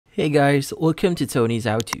Hey guys, welcome to Tony's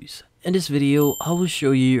How-Tos. In this video, I will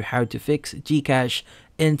show you how to fix GCash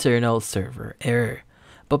internal server error.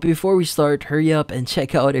 But before we start, hurry up and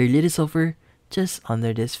check out our latest offer just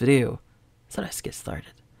under this video. So let's get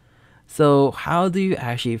started. So how do you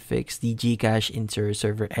actually fix the GCash internal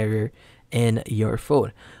server error in your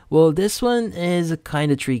phone? Well, this one is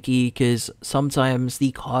kind of tricky because sometimes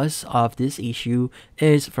the cause of this issue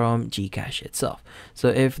is from GCash itself. So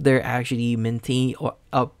if they're actually maintaining or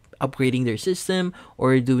upgrading their system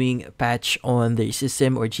or doing a patch on their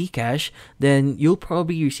system or GCash, then you'll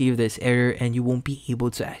probably receive this error and you won't be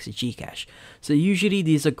able to access GCash. So usually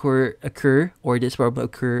these occur or this problem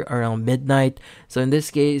occur around midnight. So in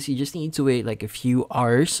this case, you just need to wait like a few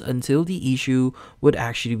hours until the issue would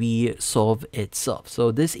actually be solved itself.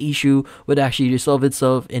 So this issue would actually resolve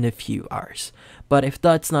itself in a few hours. But if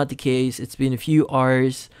that's not the case, it's been a few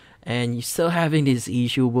hours and you're still having this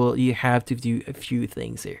issue, well, you have to do a few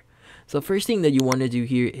things here. So first thing that you want to do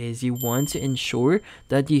here is you want to ensure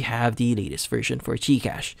that you have the latest version for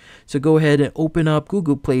GCash. So go ahead and open up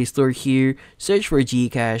Google Play Store here, search for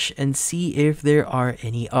GCash and see if there are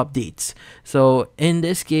any updates. So in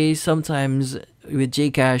this case, sometimes with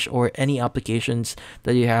GCash or any applications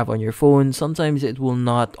that you have on your phone, sometimes it will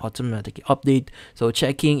not automatically update. So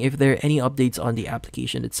checking if there are any updates on the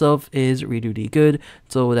application itself is really good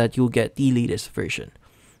so that you'll get the latest version.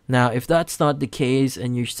 Now, if that's not the case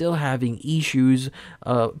and you're still having issues,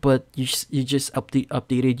 but you just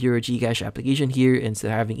updated your GCash application here and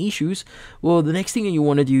still having issues, well, the next thing that you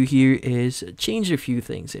want to do here is change a few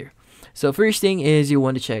things here. So first thing is you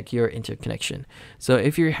want to check your interconnection. So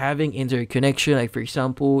if you're having interconnection, like for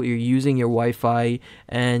example, you're using your Wi-Fi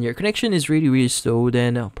and your connection is really slow,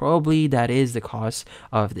 then probably that is the cause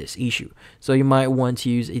of this issue. So you might want to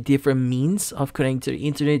use a different means of connecting to the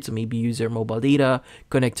internet. So maybe use your mobile data,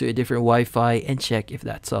 connect to a different Wi-Fi and check if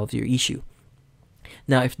that solves your issue.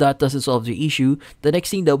 Now, if that doesn't solve the issue, the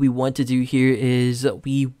next thing that we want to do here is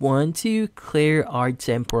we want to clear our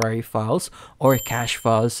temporary files or cache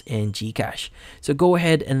files in GCash. So go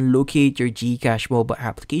ahead and locate your GCash mobile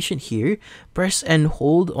application here, press and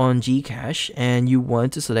hold on GCash, and you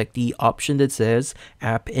want to select the option that says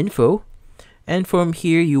App Info. And from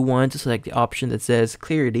here, you want to select the option that says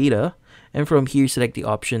Clear Data. And from here, select the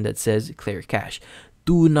option that says Clear Cache.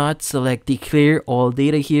 Do not select the clear all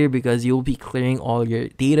data here because you'll be clearing all your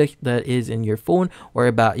data that is in your phone or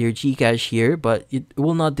about your GCash here, but it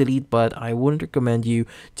will not delete. But I wouldn't recommend you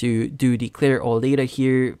to do the clear all data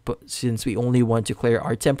here, but since we only want to clear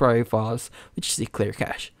our temporary files, which is the clear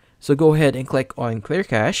cache. So go ahead and click on clear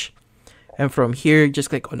cache, and from here just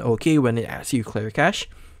click on OK when it asks you clear cache.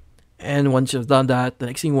 And once you've done that, the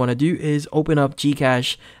next thing you want to do is open up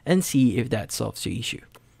GCash and see if that solves your issue.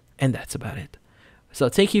 And that's about it. So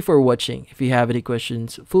thank you for watching. If you have any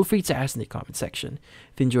questions, feel free to ask in the comment section.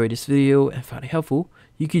 If you enjoyed this video and found it helpful,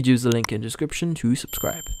 you could use the link in the description to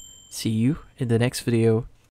subscribe. See you in the next video.